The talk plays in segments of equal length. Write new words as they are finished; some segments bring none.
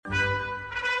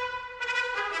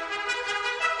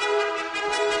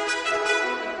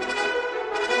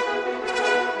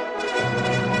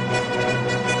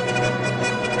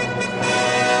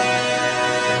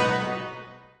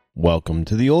Welcome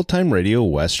to the Old Time Radio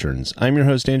Westerns. I'm your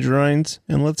host, Andrew Rhines,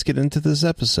 and let's get into this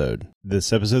episode.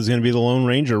 This episode is going to be The Lone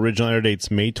Ranger. Original air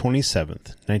date's May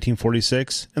 27th,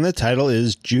 1946, and the title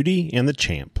is Judy and the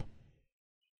Champ.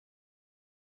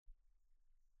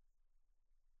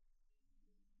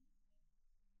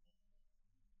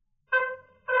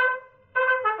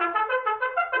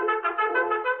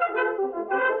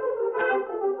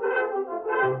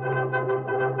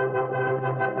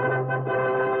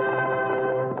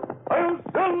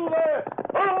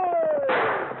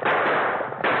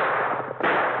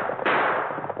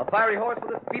 Fiery horse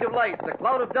with a speed of light, a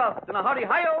cloud of dust, and a hearty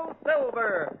hi-yo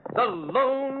silver, the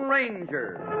Lone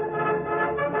Ranger.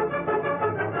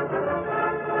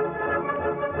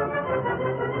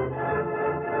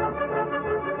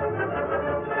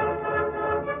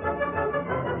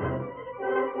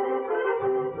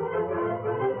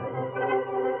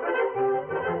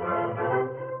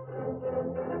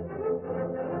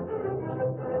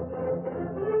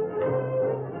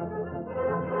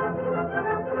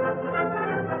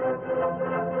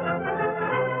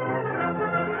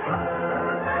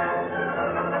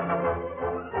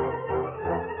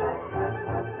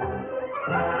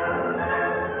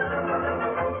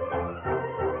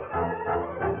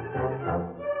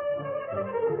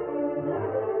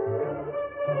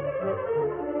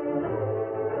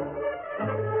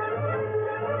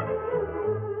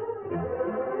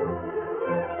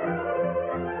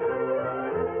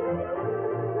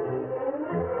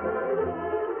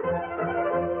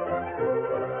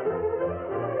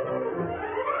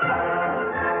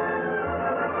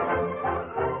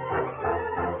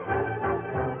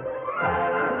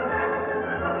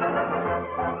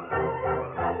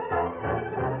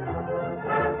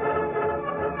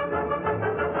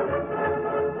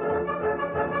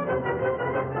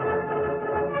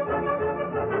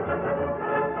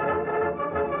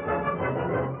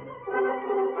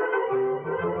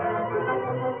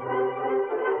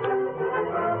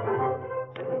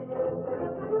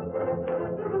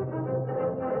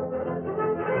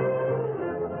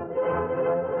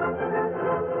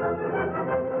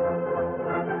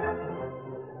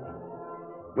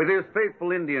 With his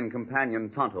faithful Indian companion,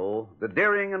 Tonto, the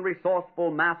daring and resourceful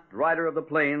masked rider of the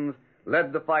plains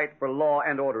led the fight for law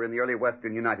and order in the early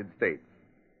western United States.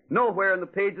 Nowhere in the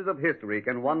pages of history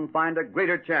can one find a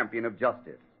greater champion of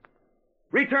justice.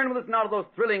 Return with us now to those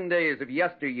thrilling days of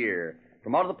yesteryear.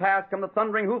 From out of the past come the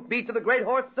thundering hoofbeats of the great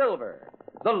horse Silver.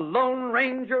 The Lone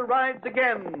Ranger rides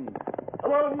again.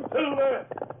 Come on, Silver!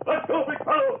 Let's go, big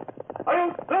fellow!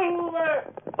 I'm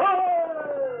Silver!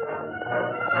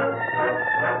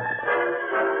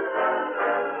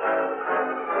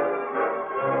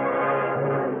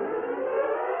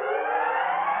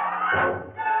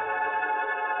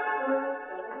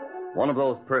 One of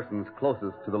those persons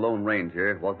closest to the Lone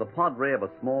Ranger was the padre of a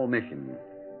small mission.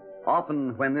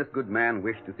 Often, when this good man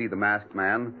wished to see the masked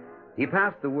man, he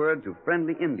passed the word to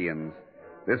friendly Indians.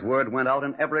 This word went out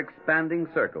in ever-expanding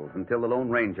circles until the Lone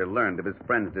Ranger learned of his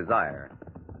friend's desire.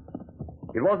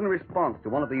 It was in response to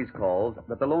one of these calls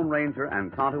that the Lone Ranger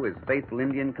and Tonto, his faithful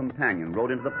Indian companion, rode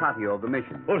into the patio of the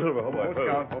mission. Oh, Silver,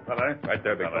 right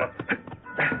there, big fella.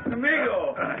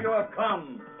 Amigo, you have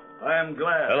come. I am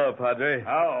glad. Hello, Padre.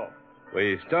 How?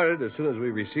 We started as soon as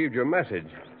we received your message.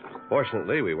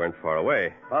 Fortunately, we weren't far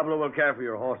away. Pablo will care for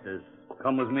your horses.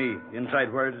 Come with me,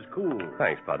 inside where it is cool.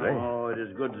 Thanks, Padre. Oh, it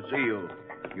is good to see you.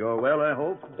 You're well, I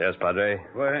hope? Yes, Padre.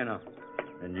 Bueno.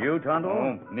 And you, Tonto?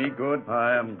 Oh, me good.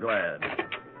 I am glad.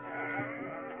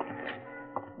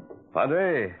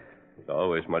 Padre, it's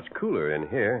always much cooler in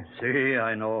here. See,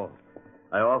 I know.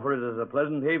 I offer it as a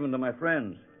pleasant haven to my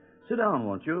friends. Sit down,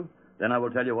 won't you? Then I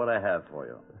will tell you what I have for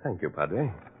you. Thank you,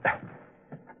 Padre.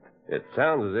 It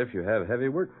sounds as if you have heavy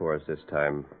work for us this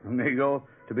time. Amigo,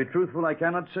 to be truthful, I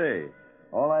cannot say.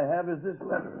 All I have is this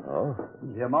letter. Oh?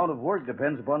 The amount of work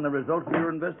depends upon the results of your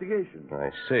investigation. I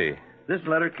see. This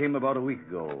letter came about a week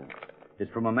ago.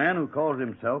 It's from a man who calls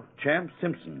himself Champ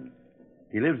Simpson.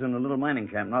 He lives in a little mining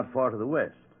camp not far to the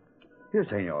west. Here,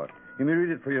 senor, you may read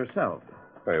it for yourself.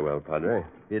 Very well, Padre.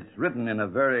 It's written in a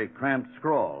very cramped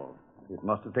scrawl. It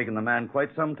must have taken the man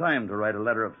quite some time to write a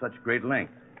letter of such great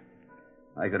length.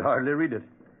 I could hardly read it.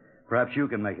 Perhaps you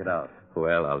can make it out.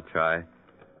 Well, I'll try. It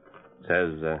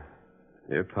says,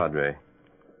 Dear Padre,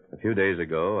 a few days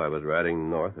ago I was riding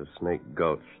north of Snake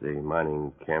Gulch, the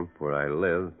mining camp where I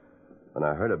live, when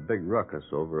I heard a big ruckus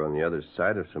over on the other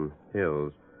side of some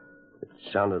hills. It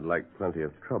sounded like plenty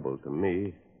of trouble to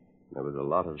me. There was a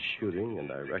lot of shooting, and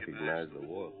I recognized the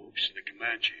wolves. The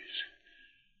Comanches.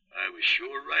 I was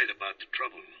sure right about the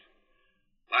trouble.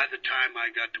 By the time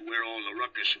I got to where all the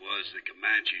ruckus was, the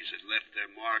Comanches had left their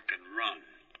mark and run.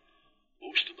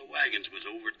 Most of the wagons was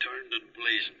overturned and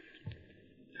blazing.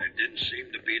 There didn't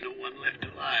seem to be no one left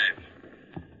alive.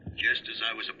 Just as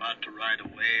I was about to ride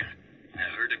away, I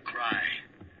heard a cry.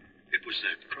 It was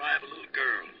the cry of a little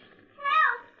girl.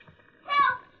 Help!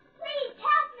 Help! Please,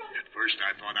 help me! At first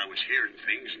I thought I was hearing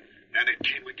things, and then it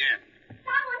came again.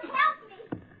 Someone help me!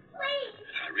 Please!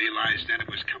 I realized then it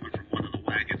was coming from one of the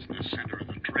wagons in the center of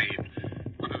the train,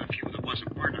 one of the few that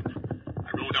wasn't burning. I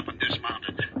rode up and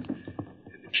dismounted,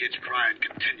 and the kid's crying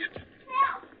continued.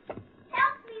 Help!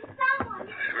 Help me, someone!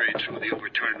 I hurried through the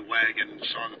overturned wagon and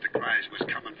saw that the cries was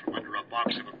coming from under a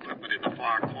box of equipment in the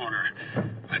far corner.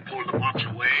 I pulled the box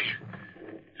away,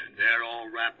 and there,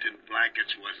 all wrapped in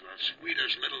blankets, was the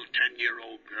sweetest little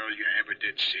 10-year-old girl you ever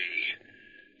did see.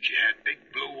 She had big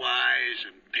blue eyes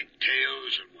and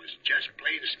pigtails and was just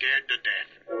plain scared to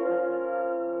death.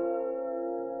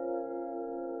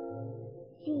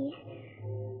 Gee.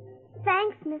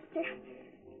 Thanks, mister.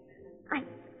 I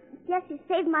guess you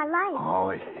saved my life. Oh,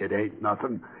 it ain't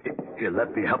nothing. Here,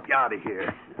 let me help you out of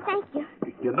here. Thank you.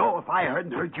 You know, if I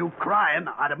hadn't heard you crying,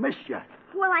 I'd have missed you.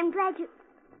 Well, I'm glad you...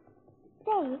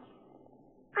 Say,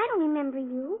 I don't remember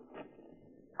you.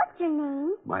 What's your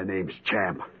name? My name's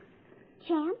Champ.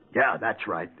 Champ? Yeah, that's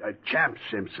right. Champ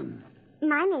Simpson.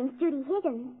 My name's Judy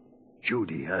Higgins.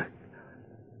 Judy, huh?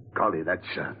 Golly, that's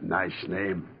a nice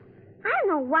name. I don't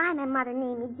know why my mother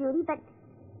named me Judy, but...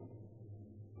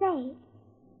 Say,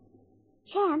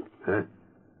 Champ, Huh?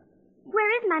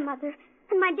 where is my mother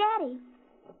and my daddy?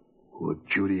 Well,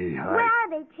 Judy, Where are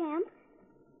they, Champ?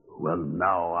 Well,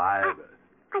 now I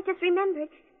just remembered.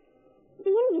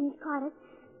 The Indians caught us.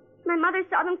 My mother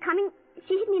saw them coming.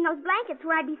 She hid me in those blankets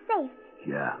where I'd be safe.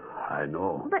 Yeah, I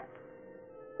know. But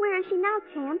where is she now,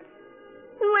 Champ?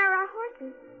 And where are our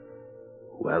horses?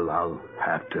 Well, I'll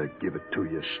have to give it to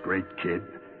you straight, kid.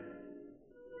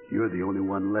 You're the only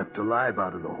one left alive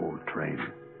out of the whole train.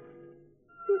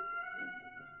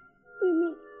 You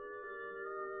mean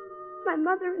my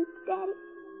mother and daddy?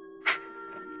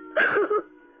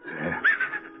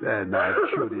 There, now,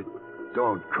 Judy,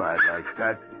 don't cry like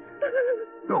that.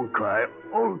 Don't cry.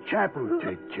 Old Champ will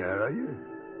take care of you.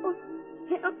 Oh,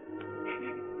 Champ.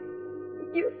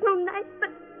 You're so nice,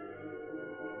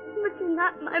 but you're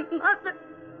not my mother.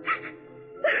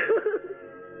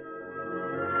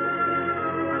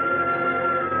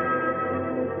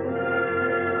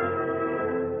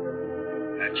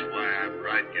 That's why I'm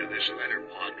writing you this letter,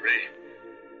 Padre.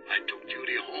 I took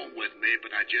Judy home with me,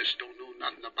 but I just don't know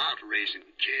nothing about raising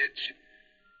kids.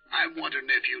 I'm wondering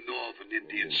if you know of an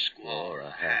Indian squaw or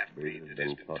a half-breed that has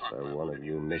been taught by by one of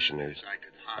you missioners. I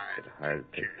could hide. Get hired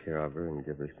to take care of her and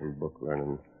give her some book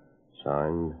learning.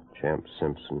 Signed, Champ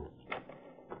Simpson.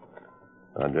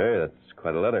 Padre, that's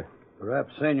quite a letter.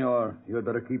 Perhaps, Senor, you had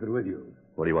better keep it with you.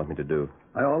 What do you want me to do?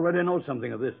 I already know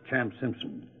something of this Champ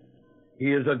Simpson.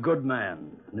 He is a good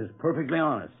man and is perfectly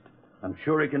honest. I'm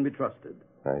sure he can be trusted.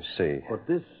 I see. But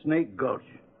this Snake Gulch,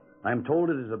 I'm told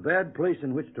it is a bad place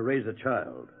in which to raise a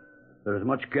child. There is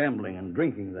much gambling and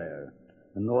drinking there,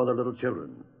 and no other little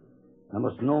children. I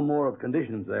must know more of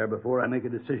conditions there before I make a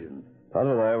decision.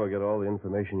 Tonto and I will get all the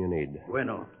information you need.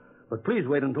 Bueno. But please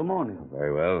wait until morning.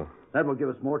 Very well. That will give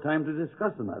us more time to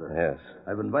discuss the matter. Yes.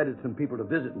 I've invited some people to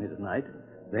visit me tonight.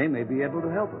 They may be able to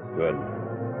help us. Good.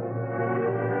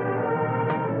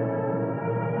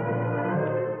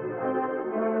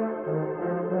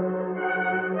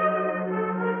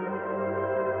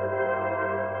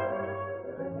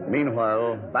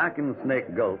 Meanwhile, back in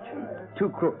Snake Gulch, two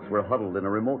crooks were huddled in a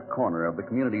remote corner of the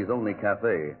community's only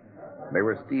cafe. They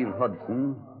were Steve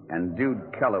Hudson and Jude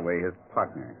Calloway, his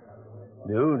partner.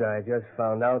 Dude, I just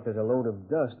found out there's a load of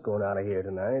dust going out of here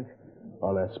tonight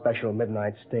on a special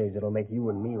midnight stage that'll make you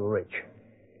and me rich.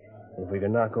 If we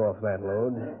can knock off that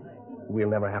load, we'll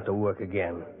never have to work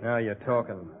again. Now you're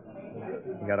talking.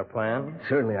 You got a plan?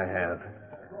 Certainly I have.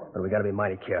 But we gotta be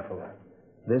mighty careful.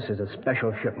 This is a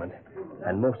special shipment,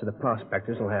 and most of the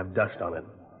prospectors will have dust on it.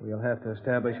 We'll have to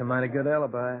establish a mighty good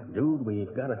alibi. Dude,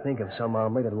 we've got to think of some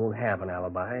hombre that won't have an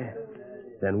alibi.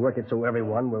 Then work it so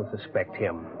everyone will suspect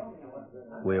him.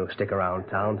 We'll stick around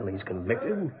town till he's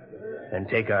convicted and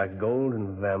take our gold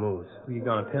and vamoose. Who you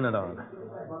gonna pin it on?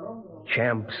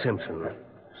 Champ Simpson.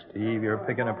 Steve, you're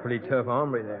picking a pretty tough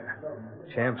hombre there.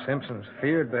 Champ Simpson's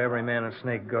feared by every man in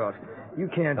Snake Gulch. You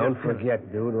can't... Don't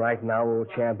forget, dude, right now old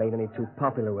Champ ain't any too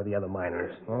popular with the other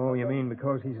miners. Oh, you mean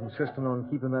because he's insisting on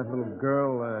keeping that little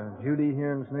girl, Judy,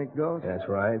 here in Snake Gulch? That's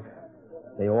right.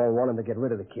 They all want him to get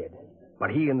rid of the kid. But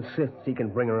he insists he can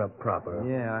bring her up proper.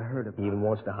 Yeah, I heard He about even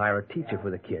wants to hire a teacher for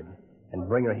the kid and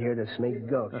bring her here to Snake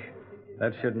Gulch.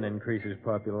 That shouldn't increase his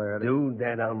popularity. Dude,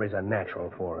 that hombre's a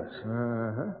natural for us.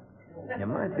 Uh-huh. You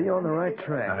might be on the right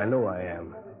track. I know I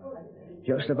am.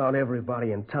 Just about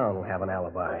everybody in town will have an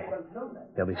alibi.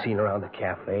 They'll be seen around the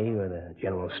cafe or the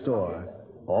general store.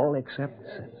 All except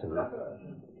Simpson.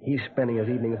 He's spending his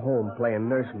evenings home playing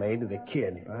nursemaid to the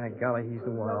kid. By golly, he's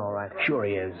the one, all right. Sure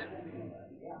he is.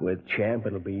 With Champ,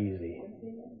 it'll be easy.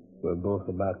 We're both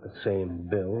about the same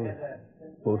build.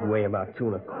 Both weigh about 2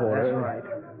 1/4. That's right.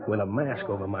 With a mask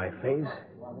over my face.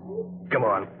 Come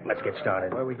on, let's get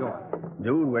started. Where are we going?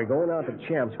 Dude, we're going out to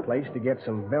Champ's place to get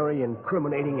some very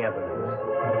incriminating evidence.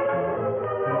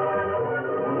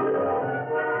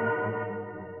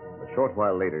 A short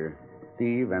while later,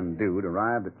 Steve and Dude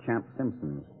arrived at Champ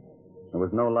Simpson's. There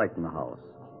was no light in the house.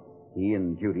 He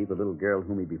and Judy, the little girl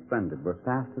whom he befriended, were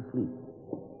fast asleep.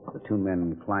 The two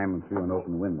men climbed through an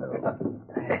open window.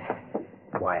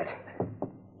 Quiet.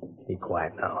 Be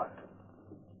quiet now.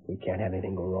 We can't have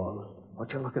anything go wrong.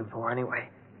 What you looking for, anyway?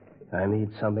 I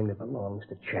need something that belongs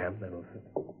to Champ that'll fit.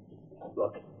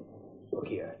 Look. Look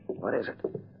here. What is it?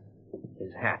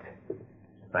 His hat.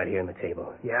 Right here on the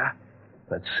table. Yeah?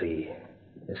 Let's see.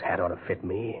 This hat ought to fit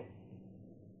me.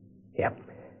 Yep.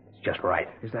 It's just right.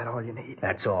 Is that all you need?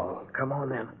 That's all. Come on,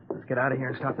 then. Let's get out of here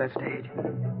and stop that stage.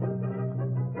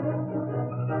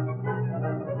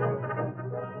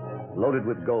 Loaded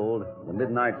with gold, the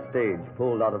midnight stage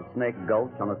pulled out of Snake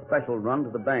Gulch on a special run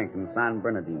to the bank in San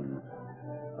Bernardino.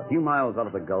 A few miles out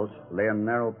of the gulch lay a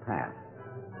narrow pass,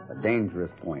 a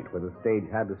dangerous point where the stage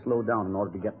had to slow down in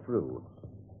order to get through.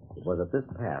 It was at this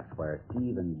pass where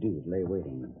Steve and Dude lay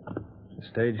waiting. The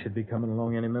stage should be coming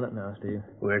along any minute now, Steve.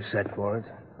 We're set for it.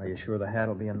 Are you sure the hat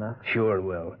will be enough? Sure it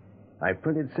will. I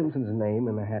printed Simpson's name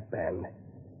in the hatband.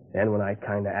 And when I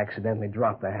kind of accidentally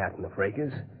dropped the hat in the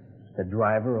fracas, the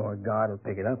driver or guard will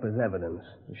pick it up as evidence.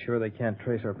 You sure they can't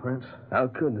trace our prints? How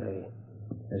could they?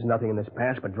 There's nothing in this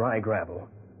pass but dry gravel.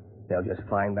 They'll just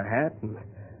find the hat, and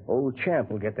old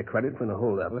Champ will get the credit for the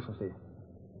holdup. Listen, Steve.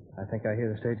 I think I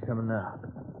hear the stage coming now.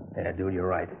 Yeah, dude, you're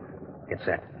right. Get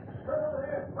set.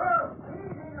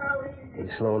 He's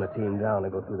slowing the team down to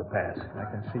go through the pass. I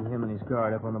can see him and his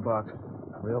guard up on the box.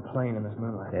 Real plain in this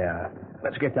moonlight. Yeah.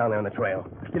 Let's get down there on the trail.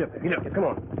 Get up there. Get up there. Come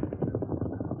on.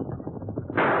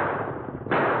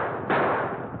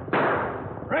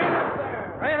 Rain up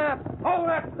there! Rain up! Hold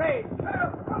that stage!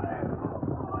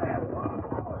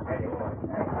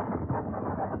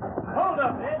 Hold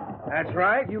up, Ed. That's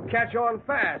right. You catch on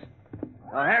fast.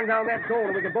 Now hand down that gold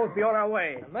and we can both be on our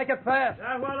way. Make it fast.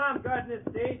 Not while I'm guarding this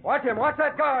stage. Watch him. Watch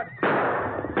that guard.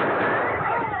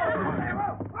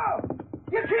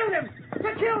 You killed him!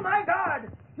 You killed my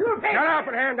guard! You paid Shut up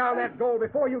and hand down that gold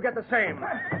before you get the same. All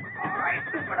right,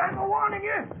 but I'm warning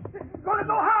you. You're going to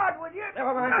go hard, will you?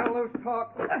 Never mind the loose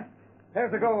talk.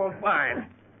 There's the gold. Fine.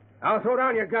 I'll throw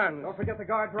down your guns. Don't forget the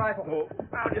guard's rifle. Oh,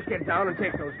 I'll just get down and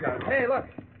take those guns. Hey, look.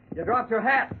 You dropped your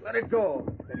hat. Let it go.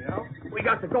 You know? We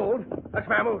got the gold. Let's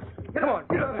vamoose. Come on.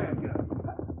 Get up there.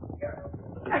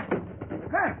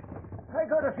 I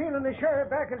got a feeling the sheriff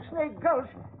back at Snake Gulch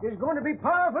is going to be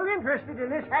powerful interested in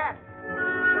this hat.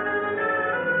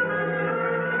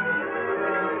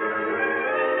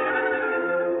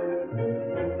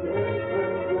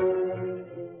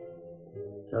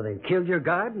 So they killed your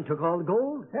guard and took all the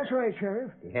gold? That's right,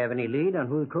 Sheriff. Do you have any lead on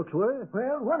who the crooks were?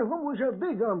 Well, one of them was a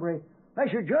big hombre. I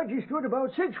should judge he stood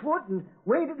about 6 foot and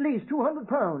weighed at least 200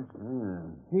 pounds.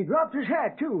 He dropped his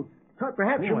hat, too. Thought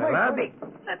perhaps you might...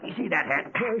 Let me see that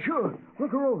hat. Sure.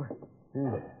 Look her over.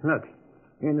 Look,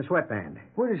 here in the sweatband.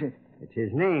 What is it? It's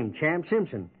his name, Champ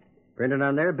Simpson. Printed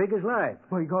on there, big as life.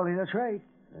 Why, golly, that's right.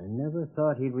 I never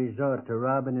thought he'd resort to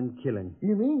robbing and killing.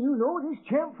 You mean you know this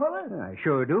Champ fella? I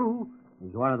sure do.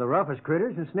 He's one of the roughest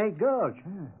critters in Snake Gulch.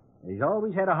 He's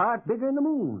always had a heart bigger than the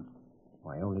moon.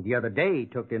 Why, only the other day he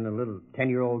took in a little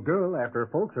 10-year-old girl after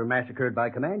her folks were massacred by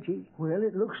Comanches. Well,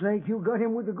 it looks like you got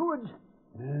him with the goods.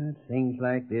 Things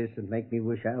like this would make me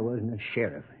wish I wasn't a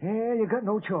sheriff. Yeah, you got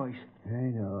no choice. I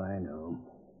know.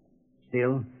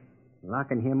 Still,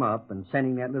 locking him up and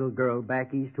sending that little girl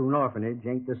back east to an orphanage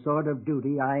ain't the sort of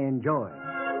duty I enjoy.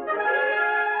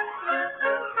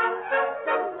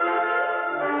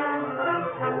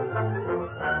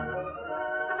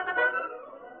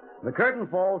 The curtain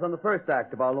falls on the first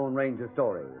act of our Lone Ranger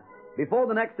story. Before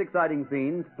the next exciting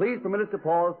scenes, please permit us to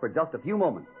pause for just a few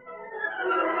moments.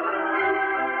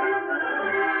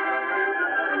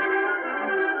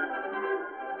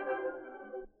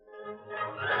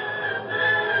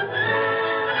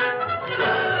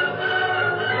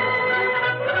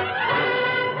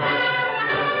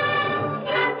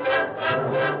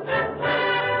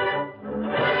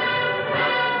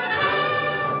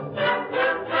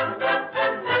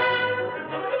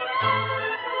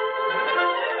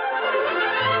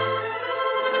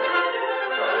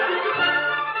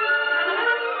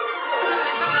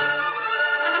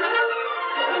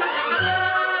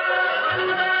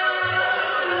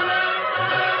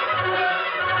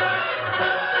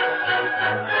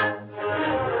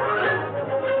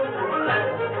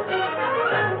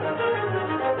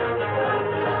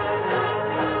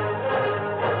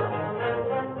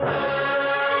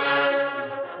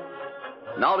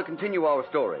 Now to continue our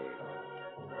story.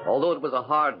 Although it was a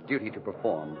hard duty to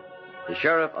perform, the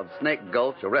sheriff of Snake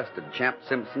Gulch arrested Champ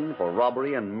Simpson for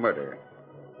robbery and murder.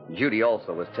 Judy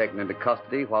also was taken into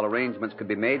custody while arrangements could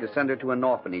be made to send her to an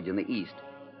orphanage in the east.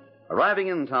 Arriving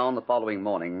in town the following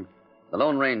morning, the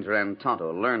Lone Ranger and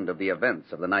Tonto learned of the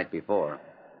events of the night before.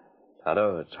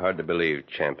 Tonto, it's hard to believe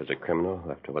Champ is a criminal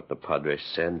after what the Padre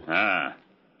said.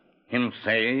 Him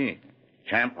say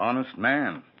Champ honest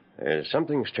man. There's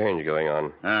something strange going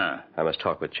on. I must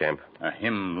talk with Champ.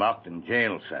 Him locked in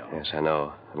jail cell. Yes, I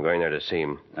know. I'm going there to see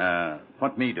him.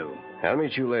 What me do? I'll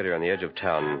meet you later on the edge of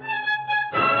town.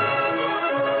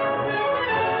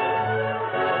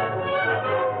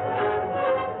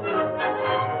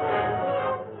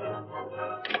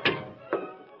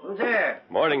 Who's there?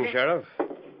 Morning, Sheriff.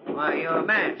 Why, you're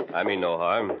masked. I mean no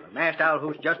harm. A masked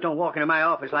owl just don't walk into my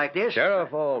office like this.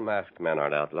 Sheriff, all masked men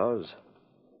aren't outlaws.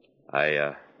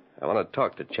 I want to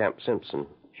talk to Champ Simpson.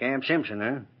 Champ Simpson,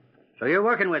 huh? So you're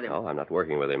working with him? No, I'm not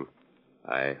working with him.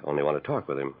 I only want to talk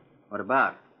with him. What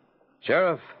about?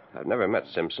 Sheriff, I've never met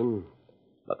Simpson,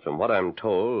 but from what I'm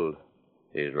told,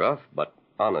 he's rough but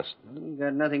honest. You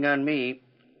got nothing on me.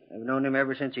 I've known him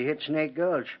ever since he hit Snake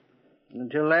Gulch. And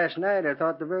until last night, I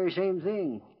thought the very same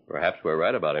thing. Perhaps we're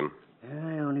right about him.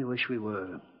 I only wish we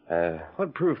were.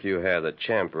 What proof do you have that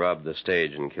Champ robbed the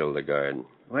stage and killed the guard?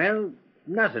 Well,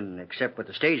 nothing except what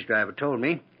the stage driver told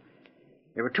me.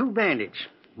 There were two bandits.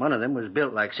 One of them was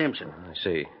built like Simpson. I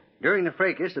see. During the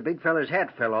fracas, the big feller's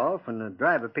hat fell off, and the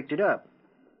driver picked it up.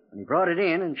 When he brought it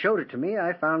in and showed it to me,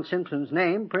 I found Simpson's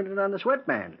name printed on the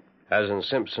sweatband. Hasn't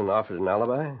Simpson offered an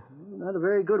alibi? Not a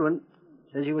very good one.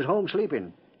 Says he was home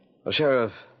sleeping. Well,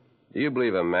 Sheriff, do you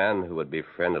believe a man who would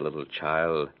befriend a little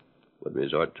child would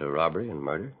resort to robbery and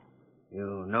murder?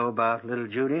 You know about little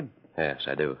Judy? Yes,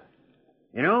 I do.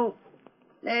 You know,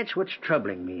 that's what's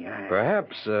troubling me.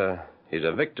 Perhaps he's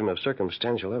a victim of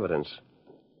circumstantial evidence.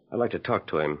 I'd like to talk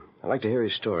to him. I'd like to hear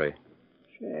his story.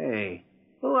 Say,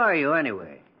 who are you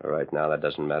anyway? Right now, that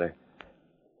doesn't matter.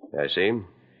 May I see him?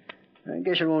 I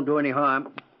guess it won't do any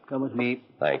harm. Come with me.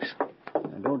 Thanks.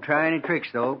 And don't try any tricks,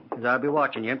 though, because I'll be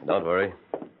watching you. Don't worry.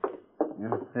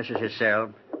 Yeah, this is his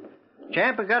cell.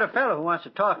 Champ, I got a fellow who wants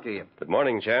to talk to you. Good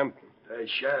morning, Champ. Hey,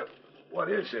 Sheriff, what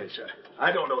is this?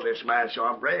 I don't know this masked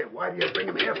hombre. Why do you bring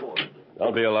him here for?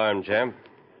 Don't be alarmed, Champ.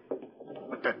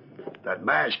 What, that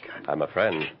mask? I'm a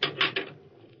friend.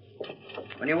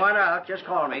 When you want out, just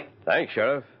call me. Thanks,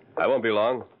 Sheriff. I won't be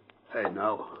long. Hey,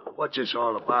 now, what's this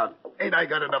all about? Ain't I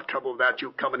got enough trouble without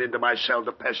you coming into my cell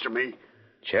to pester me?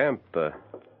 Champ, the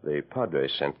Padre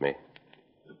sent me.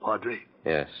 The Padre?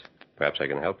 Yes. Perhaps I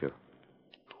can help you.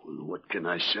 Well, what can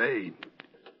I say?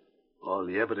 All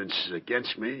the evidence is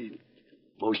against me.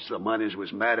 Most of the miners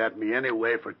was mad at me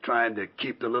anyway for trying to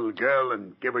keep the little girl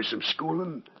and give her some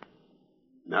schooling.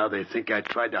 Now they think I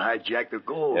tried to hijack the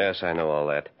gold. Yes, I know all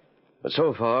that. But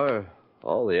so far,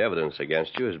 all the evidence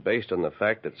against you is based on the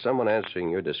fact that someone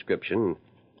answering your description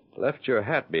left your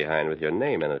hat behind with your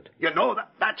name in it. You know,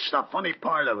 that's the funny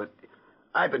part of it.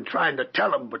 I've been trying to tell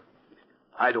them, but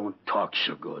I don't talk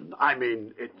so good. I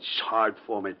mean, it's hard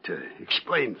for me to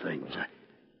explain things.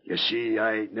 You see,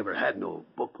 I never had no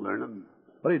book learning.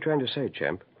 What are you trying to say,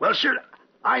 Champ? Well, sir,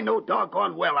 I know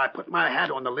doggone well I put my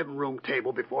hat on the living room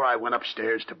table before I went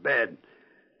upstairs to bed.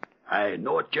 I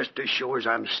know it just as sure as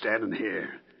I'm standing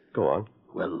here. Go on.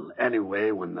 Well,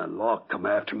 anyway, when the law come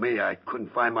after me, I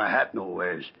couldn't find my hat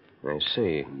nowheres. I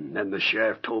see. And then the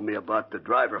sheriff told me about the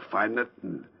driver finding it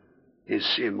and his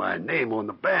seeing my name on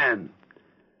the band.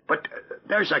 But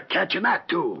there's a catch in that,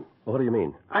 too. What do you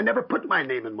mean? I never put my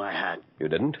name in my hat. You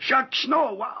didn't? Shucks,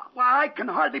 no. Why, I can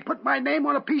hardly put my name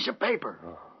on a piece of paper.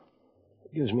 Oh.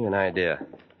 It gives me an idea.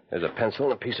 There's a pencil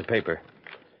and a piece of paper.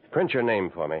 Print your name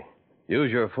for me. Use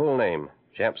your full name,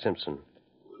 Champ Simpson.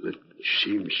 Well, it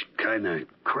seems kind of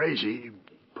crazy,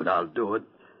 but I'll do it.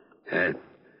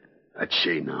 Let's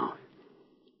see now.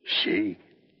 C-H-A-M-P.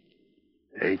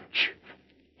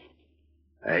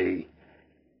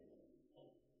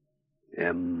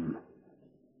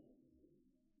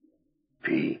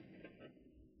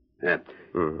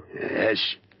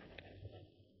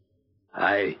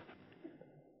 S-I-M.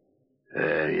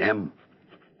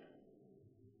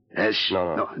 S.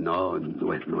 No,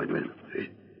 wait.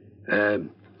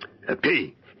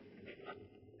 P.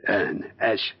 And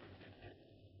S.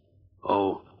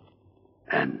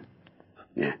 O-N.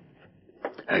 Yeah.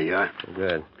 There you are.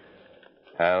 Good.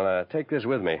 I'll take this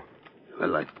with me.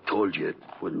 Well, I told you it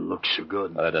wouldn't look so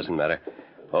good. Well, that doesn't matter.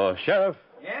 Oh, Sheriff.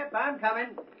 Yep, I'm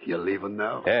coming. You leaving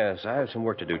now? Yes, I have some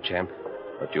work to do, Champ.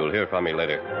 But you'll hear from me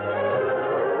later.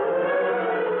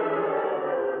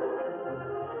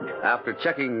 After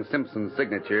checking Simpson's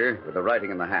signature with the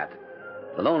writing in the hat,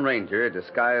 the Lone Ranger,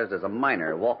 disguised as a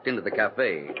miner, walked into the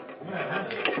cafe.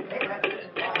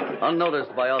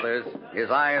 Unnoticed by others, his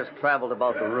eyes traveled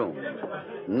about the room.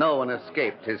 No one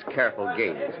escaped his careful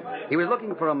gaze. He was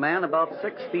looking for a man about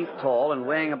 6 feet tall and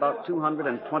weighing about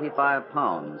 225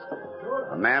 pounds.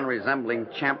 A man resembling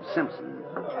Champ Simpson.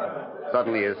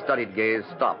 Suddenly, his studied gaze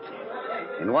stopped.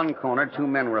 In one corner, 2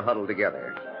 men were huddled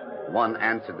together. One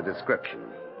answered the description.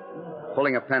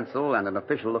 Pulling a pencil and an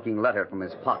official-looking letter from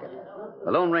his pocket,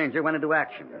 the Lone Ranger went into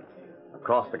action.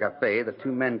 Across the cafe, the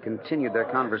 2 men continued their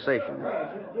conversation.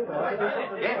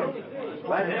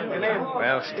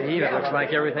 Well, Steve, it looks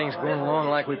like everything's going along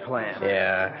like we planned.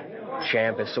 Yeah.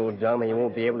 Champ is so dumb he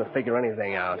won't be able to figure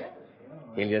anything out.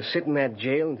 He'll just sit in that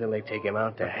jail until they take him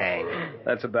out to hang.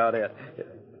 That's about it.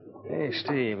 Hey,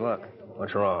 Steve, look.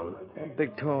 What's wrong? That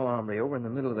big, tall hombre over in the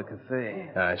middle of the cafe.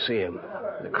 I see him.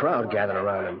 The crowd gathered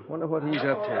around him. Wonder what he's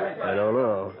up to. I don't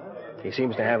know. He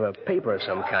seems to have a paper of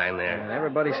some kind there. And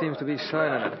everybody seems to be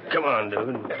signing it. Come on,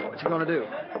 dude. What's he going to do?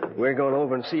 We're going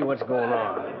over and see what's going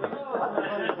on.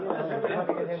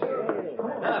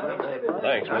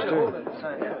 Thanks, mister.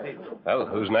 Well,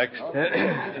 who's next?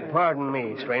 Pardon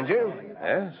me, stranger.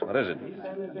 Yes? What is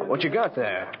it? What you got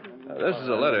there? This is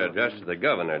a letter addressed to the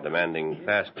governor demanding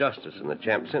fast justice in the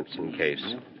Champ Simpson case.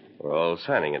 We're all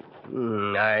signing it.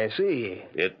 I see.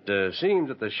 It seems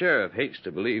that the sheriff hates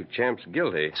to believe Champ's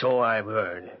guilty. So I've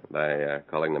heard. By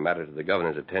calling the matter to the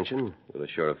governor's attention, we'll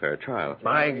assure a fair trial.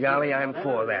 By golly, I'm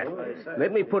for that.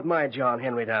 Let me put my John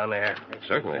Henry down there.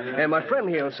 Certainly. And my friend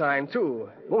here'll sign, too.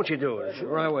 Won't you do it?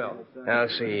 Sure I will. I'll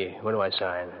see. Where do I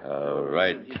sign?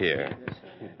 Right here.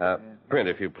 Print,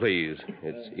 if you please.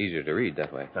 It's easier to read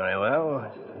that way. Very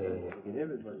well.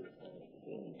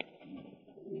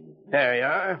 There you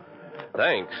are.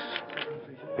 Thanks.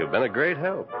 You've been a great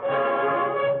help.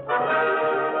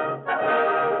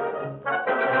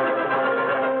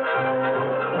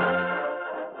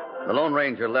 The Lone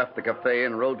Ranger left the cafe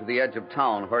and rode to the edge of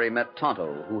town where he met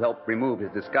Tonto, who helped remove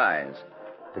his disguise.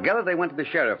 Together they went to the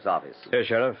sheriff's office. Here,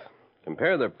 Sheriff.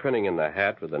 Compare the printing in the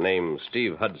hat with the name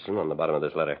Steve Hudson on the bottom of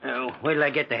this letter. Oh, wait till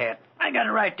I get the hat. I got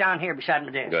it right down here beside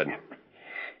my desk. Good.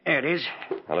 There it is.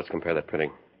 Now let's compare that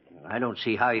printing. I don't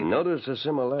see how you... Notice the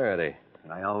similarity.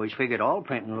 I always figured all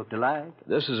printing looked alike.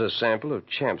 This is a sample of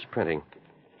Champ's printing.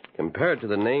 Compare it to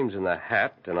the names in the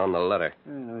hat and on the letter.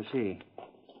 Let me see.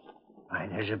 Why,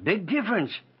 there's a big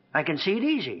difference. I can see it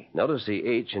easy. Notice the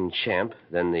H in Champ,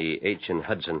 then the H in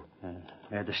Hudson.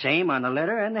 They're the same on the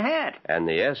letter and the hat. And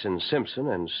the S in Simpson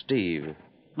and Steve.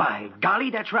 By golly,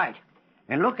 that's right.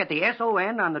 And look at the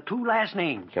S-O-N on the 2 last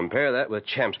names. Compare that with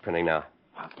Champ's printing now.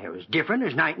 Well, they're as different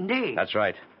as night and day. That's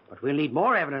right. But we'll need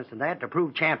more evidence than that to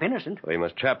prove Champ innocent. We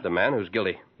must trap the man who's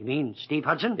guilty. You mean Steve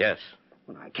Hudson? Yes.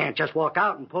 Well, I can't just walk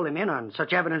out and pull him in on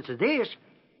such evidence as this.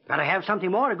 Gotta have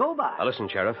something more to go by. Now listen,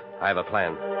 Sheriff. I have a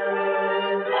plan.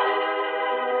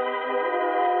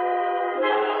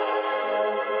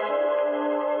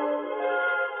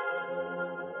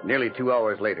 Nearly 2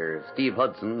 hours later, Steve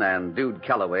Hudson and Dude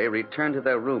Calloway returned to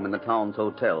their room in the town's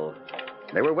hotel.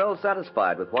 They were well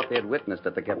satisfied with what they had witnessed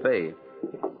at the cafe.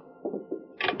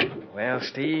 Well,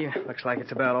 Steve, looks like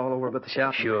it's about all over but the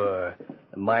shop. Sure.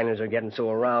 The miners are getting so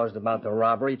aroused about the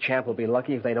robbery, Champ will be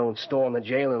lucky if they don't storm the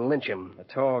jail and lynch him. The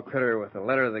tall critter with the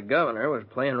letter of the governor was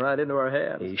playing right into our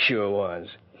heads. He sure was.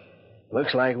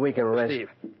 Looks like we can rest... Steve,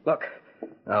 look.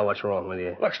 Now, what's wrong with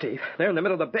you? Look, Steve. There in the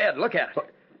middle of the bed. Look at it.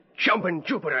 Jumping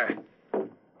Jupiter.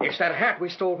 It's that hat we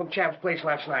stole from Champ's place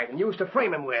last night and used to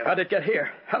frame him with. How'd it get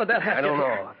here? How did that hat I don't get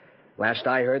know. here? Last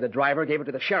I heard, the driver gave it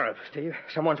to the sheriff. Steve,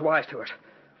 someone's wise to it.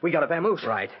 We got a vamoose.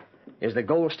 Right. Is the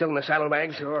gold still in the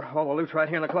saddlebags? Sure. All the loot's right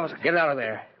here in the closet. Get it out of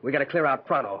there. We got to clear out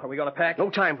pronto. Are we going to pack?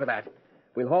 No time for that.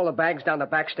 We'll haul the bags down the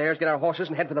back stairs, get our horses,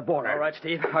 and head for the border. All right,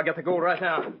 Steve. I'll get the gold right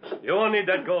now. You won't need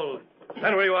that gold.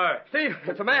 Stand where you are. Steve,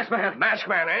 it's a masked man. Masked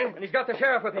man, eh? And he's got the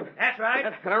sheriff with him. That's right.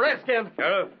 And a redskin.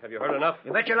 Sheriff, have you heard enough?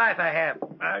 You bet your life I have.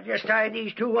 I'll just tie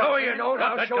these 2 up. No, you don't.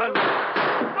 I'll show you.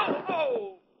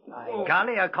 By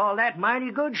golly, I call that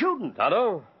mighty good shooting.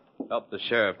 Tonto, help the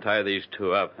sheriff tie these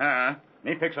 2 up.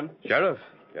 Me fix 'em. Sheriff,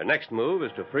 your next move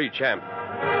is to free Champ.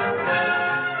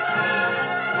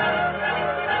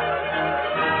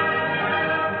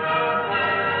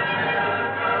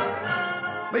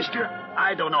 Mister,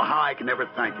 I don't know how I can ever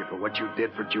thank you for what you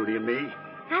did for Judy and me.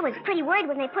 I was pretty worried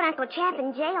when they put Uncle Champ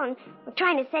in jail and were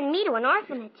trying to send me to an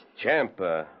orphanage. Champ,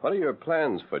 what are your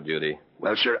plans for Judy?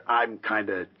 Well, sir, I'm kind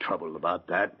of troubled about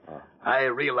that. I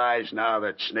realize now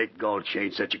that Snake Gulch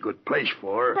ain't such a good place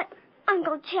for her. But,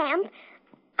 Uncle Champ,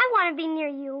 I want to be near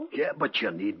you. Yeah, but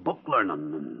you need book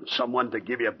learning and someone to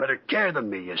give you better care than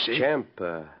me, you see. Champ,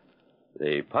 the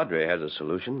Padre has a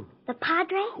solution. The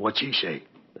Padre? What's he say?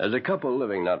 There's a couple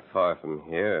living not far from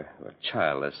here who are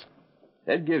childless.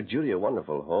 They'd give Judy a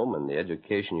wonderful home and the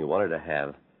education you want her to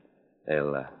have.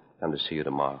 They'll come to see you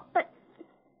tomorrow. But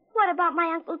what about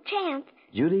my Uncle Champ?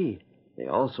 Judy, they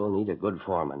also need a good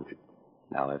foreman.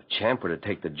 Now, if Champ were to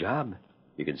take the job,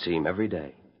 you could see him every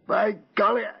day. By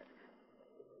golly,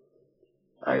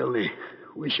 I only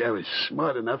wish I was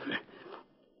smart enough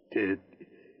to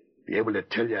be able to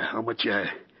tell you how much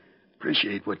I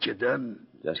appreciate what you done.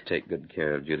 Just take good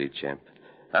care of Judy, Champ.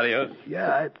 Adios.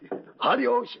 Yeah,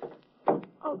 adios.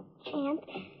 Oh, Champ,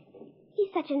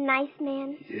 he's such a nice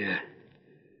man. Yeah.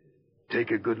 Take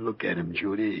a good look at him,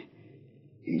 Judy.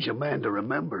 He's a man to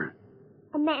remember.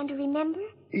 A man to remember?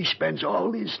 He spends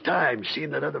all his time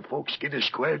seeing that other folks get a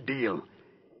square deal.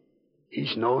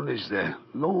 He's known as the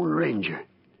Lone Ranger.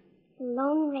 The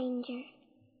Lone Ranger.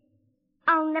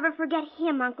 I'll never forget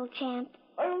him, Uncle Champ.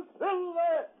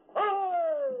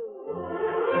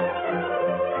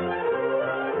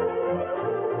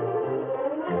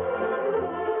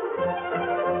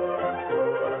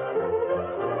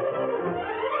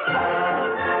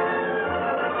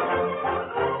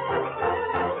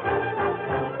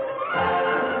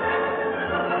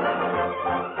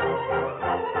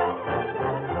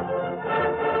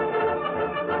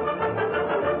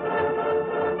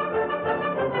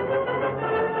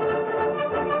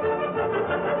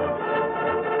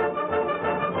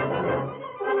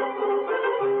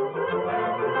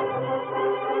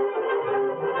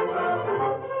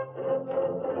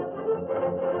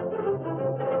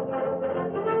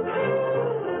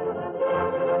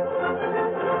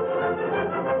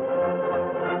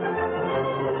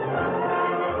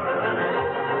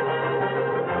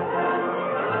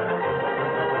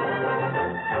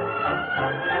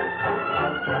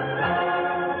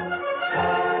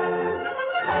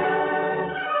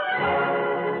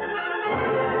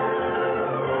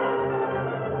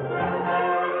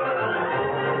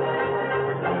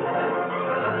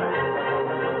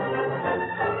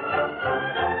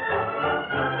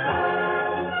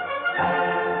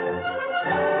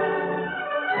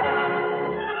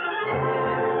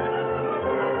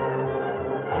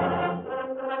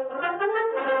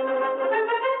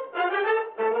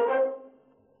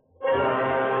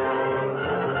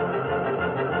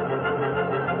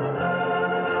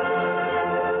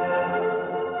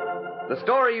 The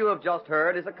story you have just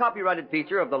heard is a copyrighted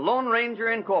feature of the Lone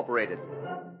Ranger Incorporated.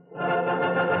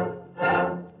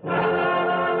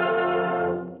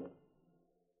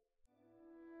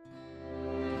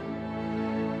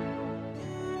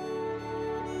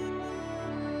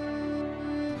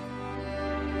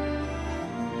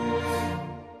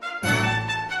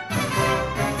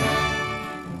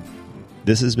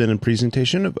 This has been a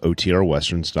presentation of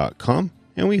OTRWesterns.com,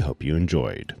 and we hope you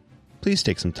enjoyed. Please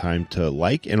take some time to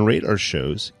like and rate our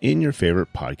shows in your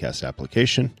favorite podcast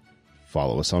application.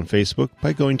 Follow us on Facebook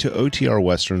by going to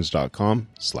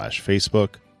OTRWesterns.com/Facebook.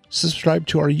 Subscribe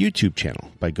to our YouTube channel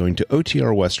by going to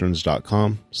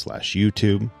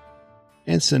OTRWesterns.com/YouTube.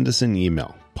 And send us an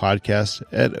email,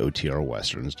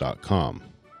 podcast@OTRWesterns.com.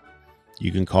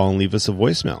 You can call and leave us a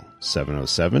voicemail,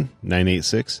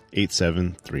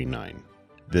 707-986-8739.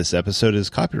 This episode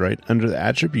is copyright under the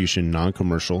Attribution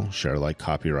Non-Commercial Share-alike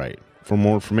copyright. For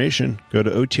more information, go to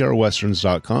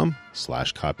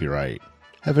OTRWesterns.com/copyright.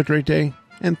 Have a great day,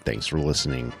 and thanks for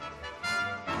listening.